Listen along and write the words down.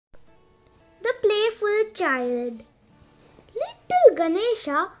child. Little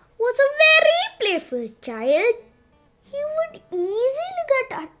Ganesha was a very playful child. He would easily get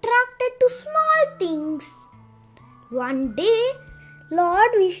attracted to small things. One day,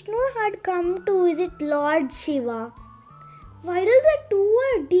 Lord Vishnu had come to visit Lord Shiva. While the two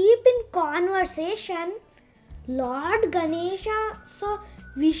were deep in conversation, Lord Ganesha saw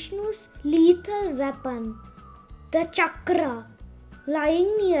Vishnu's lethal weapon, the chakra, lying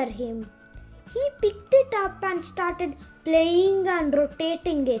near him. He picked it up and started playing and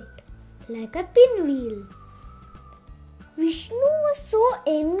rotating it like a pinwheel. Vishnu was so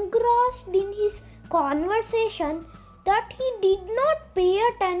engrossed in his conversation that he did not pay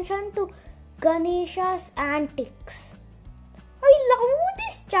attention to Ganesha's antics. "I love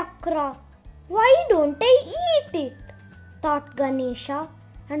this chakra. Why don't I eat it?" thought Ganesha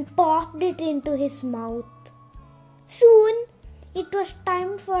and popped it into his mouth. Soon it was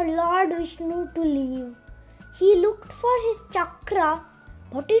time for Lord Vishnu to leave. He looked for his chakra,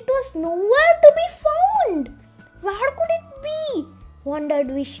 but it was nowhere to be found. Where could it be?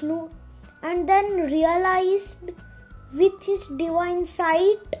 Wondered Vishnu, and then realized with his divine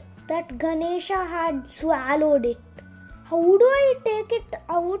sight that Ganesha had swallowed it. How do I take it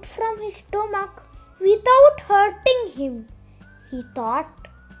out from his stomach without hurting him? He thought.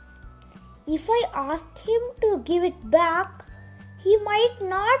 If I ask him to give it back, he might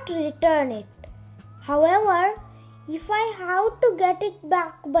not return it. However, if I have to get it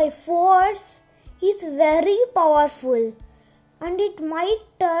back by force, it's very powerful and it might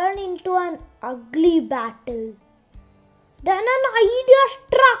turn into an ugly battle. Then an idea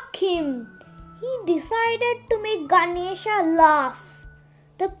struck him. He decided to make Ganesha laugh.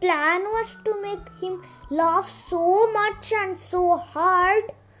 The plan was to make him laugh so much and so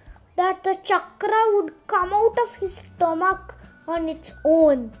hard that the chakra would come out of his stomach on its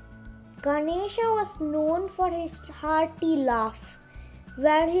own. Ganesha was known for his hearty laugh,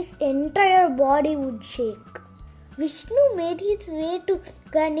 where his entire body would shake. Vishnu made his way to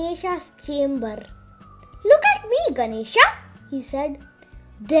Ganesha's chamber. "Look at me, Ganesha," he said.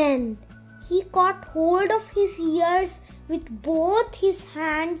 Then he caught hold of his ears with both his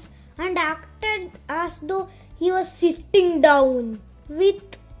hands and acted as though he was sitting down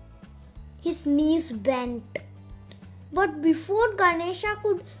with his knees bent. But before Ganesha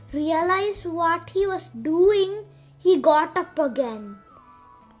could realize what he was doing, he got up again.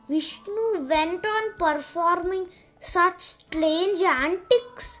 Vishnu went on performing such strange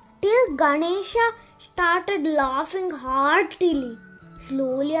antics till Ganesha started laughing heartily.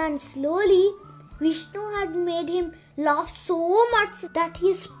 Slowly and slowly, Vishnu had made him laugh so much that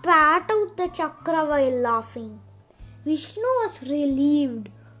he spat out the chakra while laughing. Vishnu was relieved,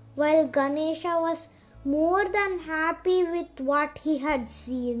 while Ganesha was more than happy with what he had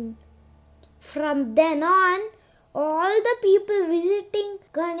seen. From then on, all the people visiting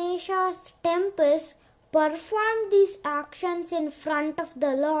Ganesha's temples performed these actions in front of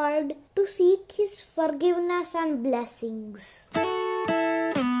the Lord to seek his forgiveness and blessings.